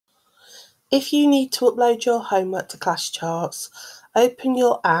If you need to upload your homework to ClassCharts, open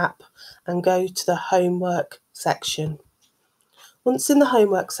your app and go to the homework section. Once in the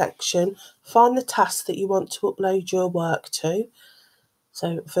homework section, find the task that you want to upload your work to.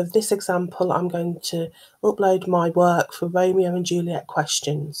 So for this example, I'm going to upload my work for Romeo and Juliet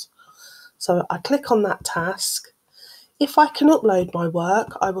questions. So I click on that task. If I can upload my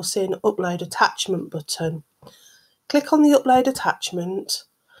work, I will see an upload attachment button. Click on the upload attachment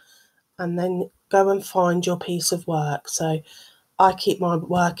and then go and find your piece of work. So I keep my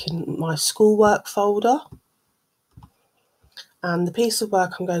work in my schoolwork folder, and the piece of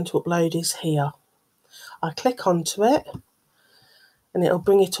work I'm going to upload is here. I click onto it and it'll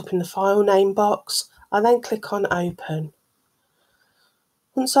bring it up in the file name box. I then click on open.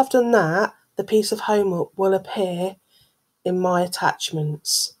 Once I've done that, the piece of homework will appear in my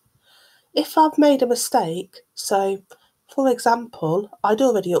attachments. If I've made a mistake, so for example, I'd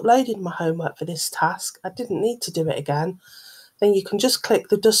already uploaded my homework for this task, I didn't need to do it again, then you can just click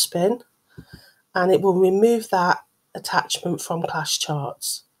the dustbin and it will remove that attachment from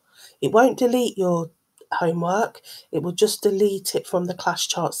ClassCharts. It won't delete your homework, it will just delete it from the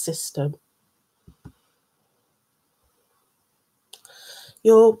ClassCharts system.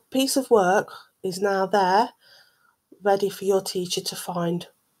 Your piece of work is now there, ready for your teacher to find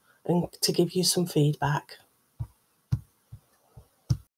and to give you some feedback.